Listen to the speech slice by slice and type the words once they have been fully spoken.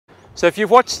So if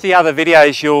you've watched the other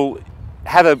videos, you'll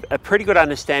have a pretty good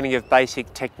understanding of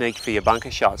basic technique for your bunker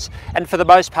shots. And for the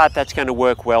most part, that's going to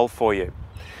work well for you.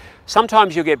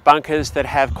 Sometimes you'll get bunkers that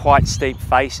have quite steep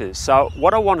faces. So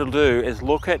what I want to do is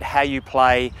look at how you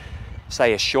play,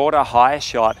 say, a shorter, higher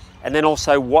shot, and then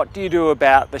also what do you do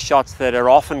about the shots that are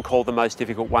often called the most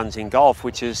difficult ones in golf,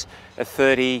 which is a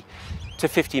 30 to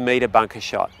 50 meter bunker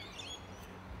shot.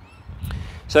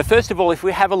 So first of all, if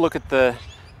we have a look at the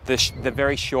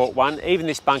very short one, even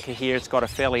this bunker here, it's got a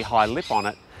fairly high lip on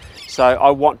it. So I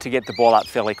want to get the ball up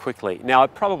fairly quickly. Now I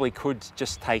probably could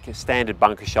just take a standard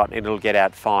bunker shot and it'll get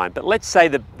out fine. But let's say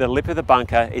the lip of the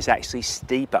bunker is actually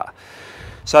steeper.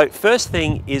 So first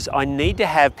thing is I need to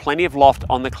have plenty of loft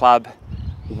on the club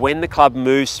when the club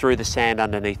moves through the sand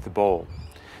underneath the ball.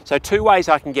 So two ways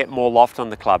I can get more loft on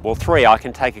the club. Well, three, I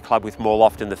can take a club with more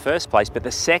loft in the first place, but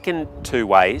the second two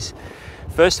ways,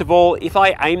 first of all, if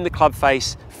I aim the club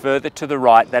face further to the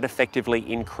right, that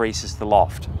effectively increases the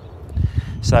loft.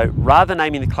 So rather than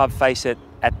aiming the club face at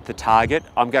the target,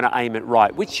 I'm going to aim it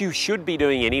right, which you should be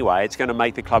doing anyway. It's going to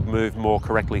make the club move more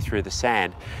correctly through the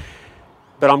sand.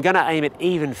 But I'm going to aim it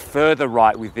even further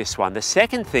right with this one. The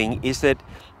second thing is that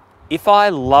if I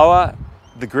lower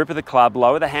the grip of the club,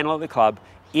 lower the handle of the club,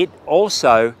 it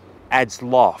also adds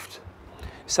loft.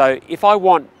 So if I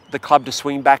want the club to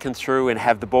swing back and through and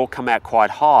have the ball come out quite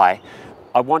high,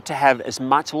 I want to have as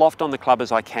much loft on the club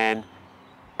as I can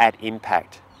at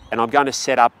impact. And I'm going to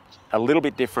set up a little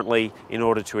bit differently in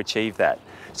order to achieve that.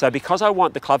 So because I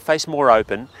want the club face more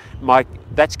open,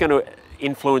 that's going to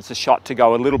influence the shot to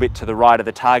go a little bit to the right of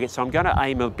the target, so I'm going to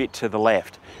aim a bit to the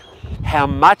left. How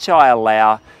much I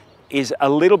allow is a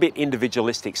little bit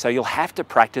individualistic, so you'll have to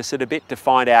practice it a bit to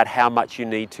find out how much you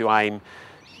need to aim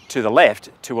to the left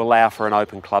to allow for an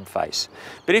open club face.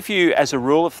 But if you, as a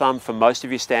rule of thumb for most of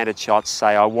your standard shots, say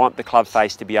I want the club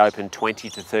face to be open 20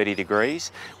 to 30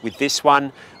 degrees, with this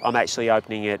one I'm actually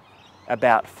opening it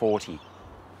about 40.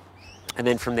 And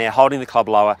then from there holding the club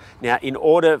lower. Now in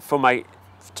order for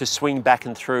to swing back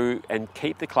and through and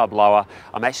keep the club lower,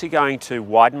 I'm actually going to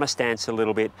widen my stance a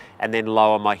little bit and then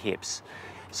lower my hips.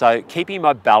 So keeping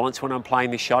my balance when I'm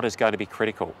playing this shot is going to be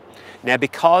critical. Now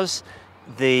because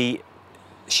the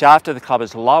shaft of the club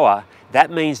is lower, that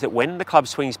means that when the club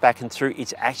swings back and through,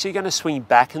 it's actually going to swing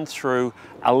back and through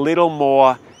a little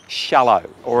more shallow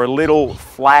or a little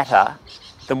flatter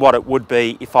than what it would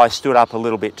be if I stood up a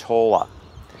little bit taller.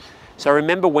 So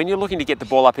remember, when you're looking to get the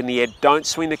ball up in the air, don't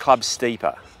swing the club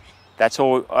steeper. That's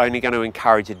only going to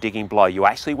encourage a digging blow. You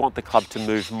actually want the club to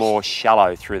move more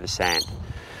shallow through the sand.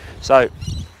 So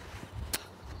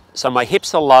my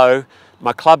hips are low,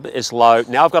 my club is low.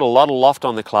 Now I've got a lot of loft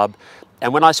on the club.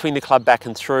 And when I swing the club back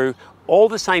and through, all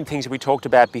the same things we talked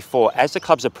about before. As the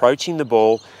club's approaching the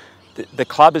ball, the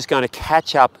club is going to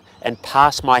catch up and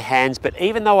pass my hands. But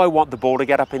even though I want the ball to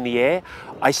get up in the air,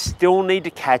 I still need to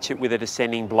catch it with a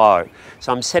descending blow.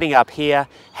 So I'm setting up here,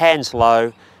 hands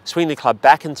low, swing the club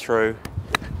back and through,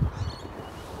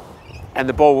 and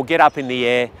the ball will get up in the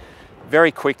air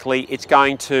very quickly. It's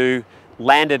going to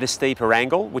land at a steeper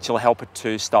angle, which will help it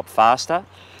to stop faster.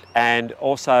 And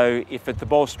also, if the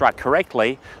ball struck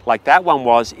correctly, like that one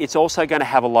was, it's also going to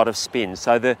have a lot of spin.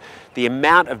 So the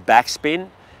amount of backspin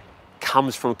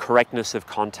comes from correctness of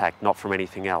contact, not from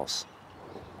anything else.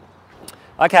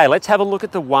 Okay, let's have a look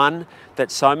at the one that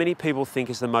so many people think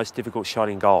is the most difficult shot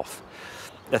in golf,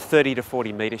 the 30 to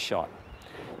 40 meter shot.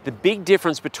 The big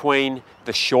difference between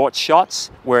the short shots,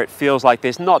 where it feels like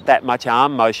there's not that much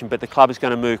arm motion, but the club is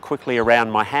going to move quickly around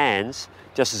my hands,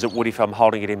 just as it would if I'm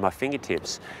holding it in my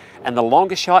fingertips. And the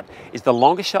longer shot is the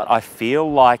longer shot I feel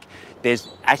like there's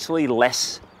actually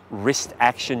less wrist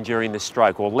action during the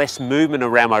stroke, or less movement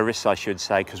around my wrists, I should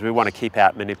say, because we want to keep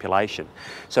out manipulation.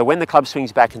 So when the club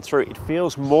swings back and through, it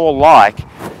feels more like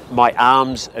my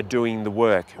arms are doing the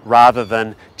work rather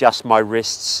than just my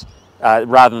wrists,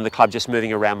 rather than the club just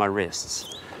moving around my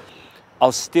wrists.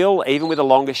 I'll still, even with a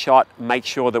longer shot, make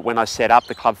sure that when I set up,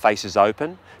 the club face is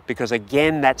open, because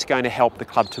again, that's going to help the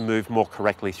club to move more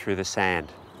correctly through the sand.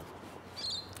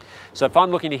 So if I'm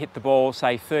looking to hit the ball,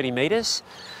 say 30 meters,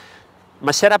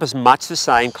 my setup is much the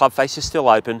same, club face is still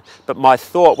open, but my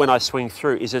thought when I swing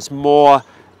through is it's more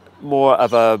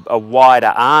of a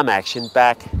wider arm action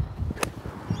back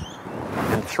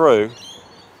and through.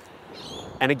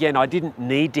 And again, I didn't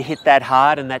need to hit that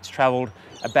hard, and that's traveled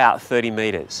about 30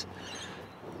 meters.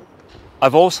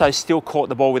 I've also still caught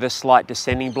the ball with a slight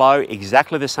descending blow,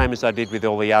 exactly the same as I did with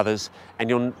all the others. And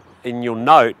you'll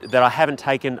note that I haven't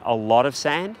taken a lot of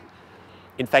sand.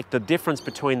 In fact, the difference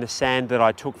between the sand that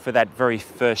I took for that very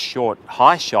first short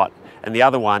high shot and the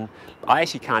other one, I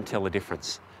actually can't tell the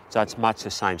difference. So it's much the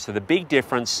same. So the big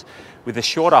difference with the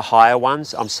shorter, higher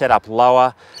ones, I'm set up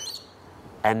lower,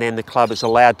 and then the club is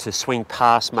allowed to swing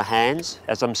past my hands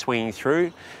as I'm swinging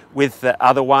through. With the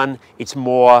other one, it's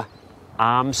more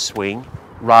arm swing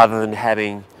rather than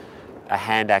having a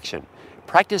hand action.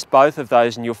 Practice both of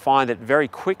those and you'll find that very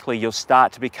quickly you'll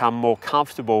start to become more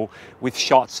comfortable with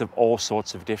shots of all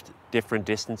sorts of different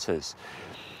distances.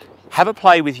 Have a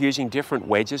play with using different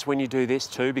wedges when you do this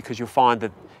too, because you'll find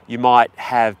that you might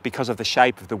have, because of the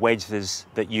shape of the wedges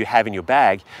that you have in your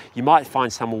bag, you might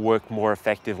find some will work more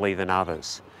effectively than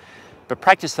others. But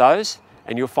practice those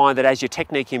and you'll find that as your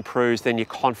technique improves, then your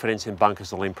confidence in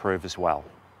bunkers will improve as well.